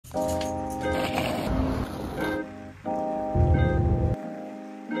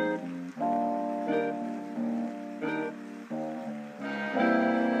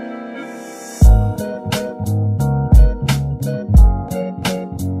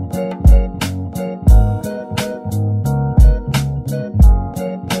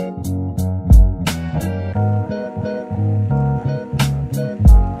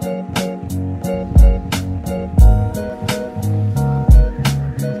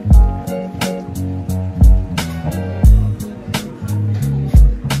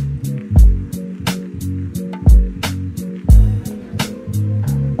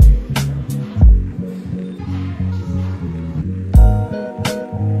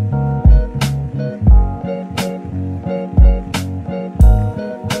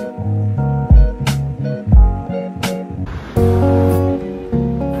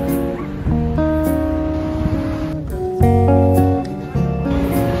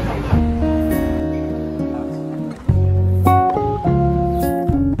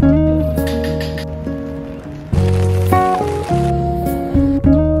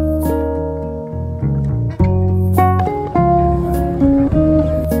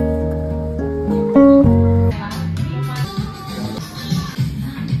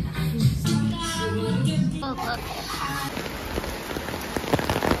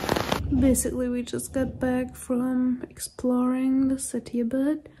basically we just got back from exploring the city a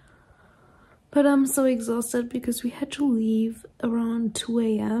bit, but I'm so exhausted because we had to leave around 2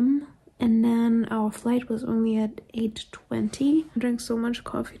 a.m. and then our flight was only at 8:20. I drank so much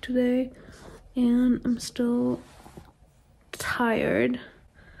coffee today and I'm still tired,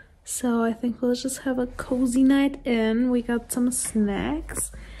 so I think we'll just have a cozy night in. We got some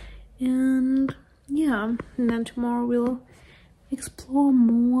snacks and yeah, and then tomorrow we'll explore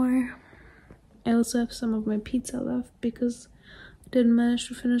more. I also have some of my pizza left because I didn't manage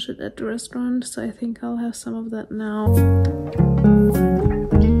to finish it at the restaurant, so I think I'll have some of that now.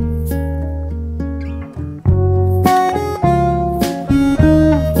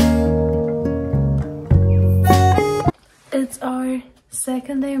 It's our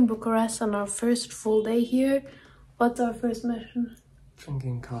second day in Bucharest and our first full day here. What's our first mission?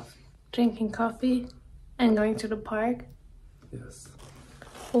 Drinking coffee. Drinking coffee and going to the park. Yes.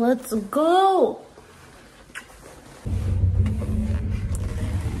 Let's go!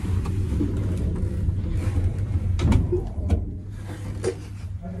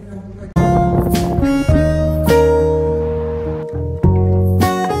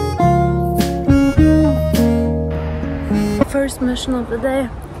 First mission of the day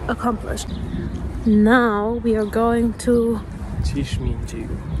accomplished. Now we are going to...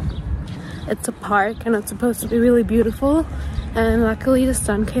 It's a park and it's supposed to be really beautiful, and luckily the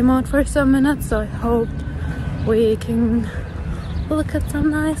sun came out for some minutes, so I hope we can look at some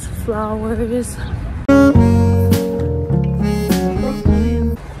nice flowers.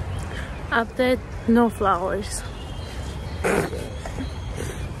 Update, no flowers.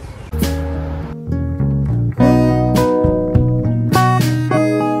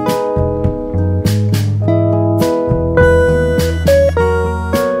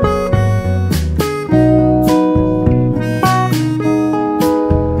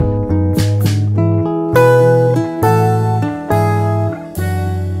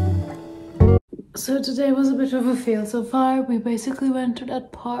 So today was a bit of a fail so far. We basically went to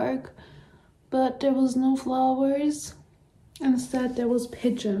that park, but there was no flowers. Instead, there was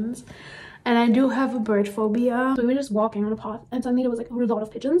pigeons. And I do have a bird phobia. So we were just walking on a path and suddenly there was like a lot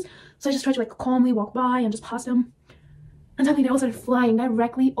of pigeons. So I just tried to like calmly walk by and just pass them. And suddenly they all started flying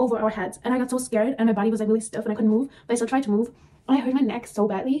directly over our heads. And I got so scared and my body was like really stiff and I couldn't move. But I still tried to move. And I hurt my neck so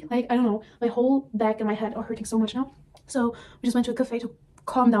badly. Like, I don't know, my whole back and my head are hurting so much now. So we just went to a cafe to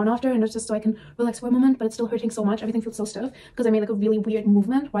calm down after, and it's just so I can relax for a moment, but it's still hurting so much. Everything feels so stiff because I made like a really weird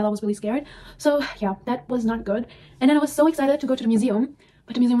movement while I was really scared. So yeah, that was not good. And then I was so excited to go to the museum,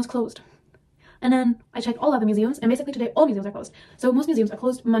 but the museum was closed. And then I checked all other museums, and basically today all museums are closed. So most museums are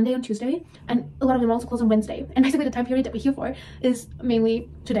closed Monday and Tuesday, and a lot of them also close on Wednesday. And basically the time period that we're here for is mainly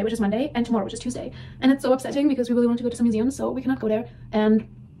today, which is Monday, and tomorrow, which is Tuesday. And it's so upsetting because we really want to go to some museums, so we cannot go there, and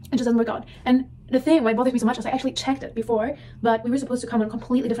it just doesn't work out. And the thing why it bothers me so much is I actually checked it before, but we were supposed to come on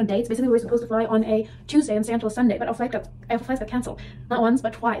completely different dates. Basically, we were supposed to fly on a Tuesday and stay until a Sunday, but our flights got canceled. Not once,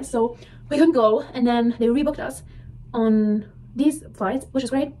 but twice. So we couldn't go, and then they rebooked us on these flights, which is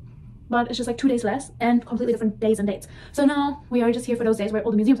great, but it's just like 2 days less and completely different days and dates. So now we are just here for those days where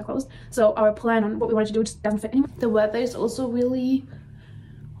all the museums are closed. So our plan on what we wanted to do just doesn't fit anymore. The weather is also really,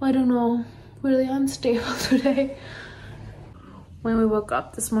 I don't know, really unstable today. When we woke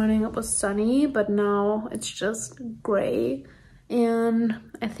up this morning, it was sunny, but now it's just gray, and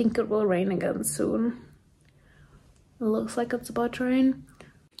I think it will rain again soon. It looks like it's about to rain.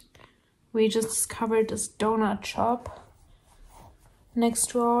 We just discovered this donut shop next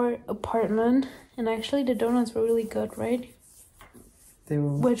to our apartment, and actually the donuts were really good, right? They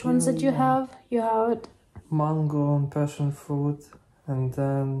were. Which ones did you have? You had mango and passion fruit, and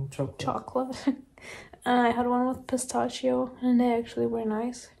then chocolate. Chocolate. I had one with pistachio, and they actually were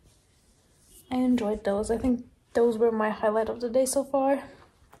nice. I enjoyed those. I think those were my highlight of the day so far.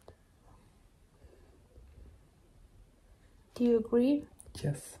 Do you agree?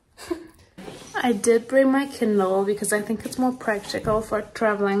 Yes. I did bring my Kindle because I think it's more practical for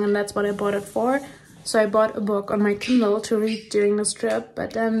traveling, and that's what I bought it for. So I bought a book on my Kindle to read during this trip,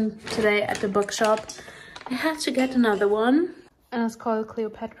 but then today at the bookshop I had to get another one, and it's called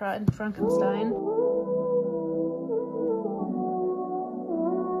Cleopatra and Frankenstein.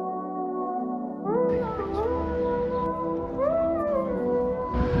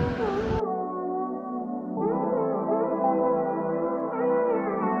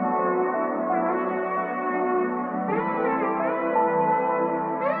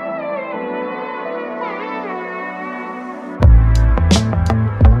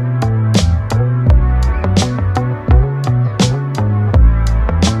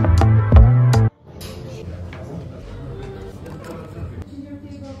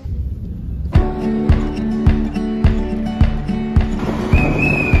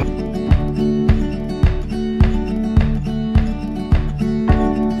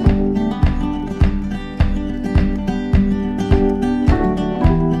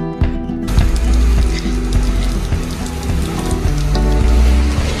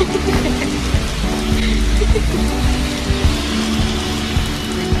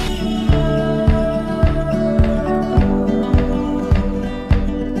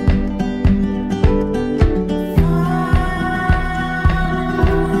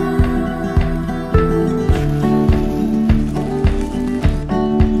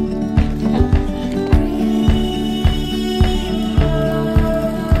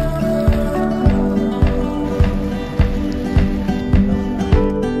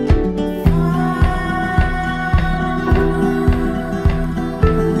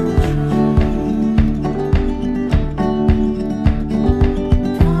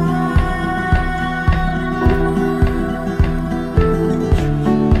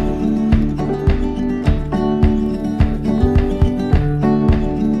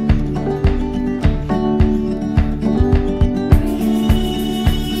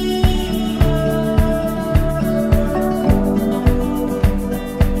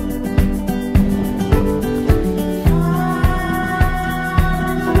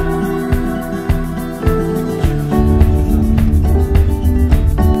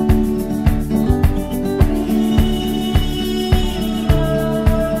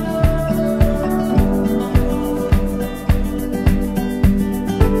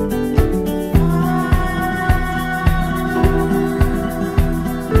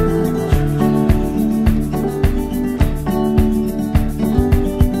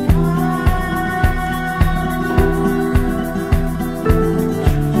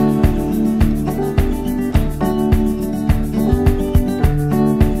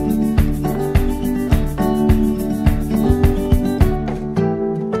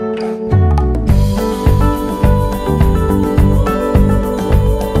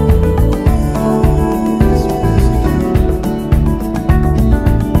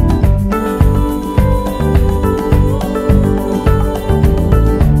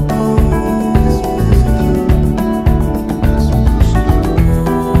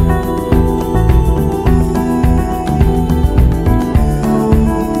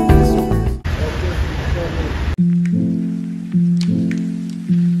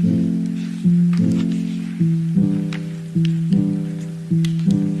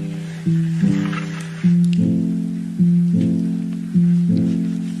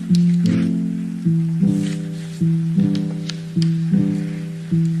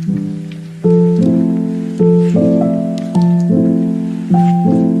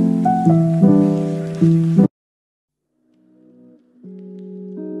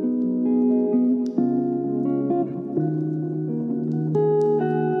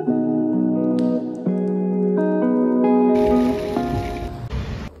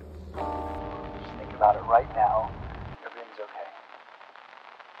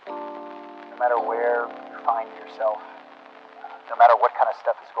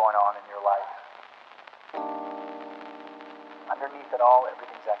 is going on in your life, underneath it all,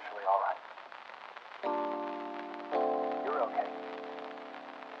 everything's actually all right. You're okay.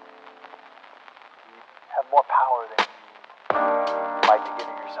 You have more power than you might be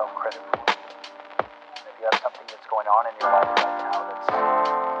giving yourself credit for. And if you have something that's going on in your life right now that's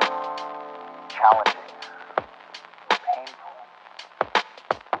challenging, painful,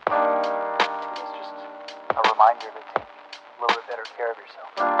 it's just a reminder to take a little bit better care of yourself.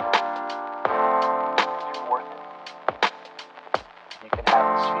 Because you're worth it. You can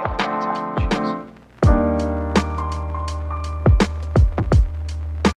have this feeling.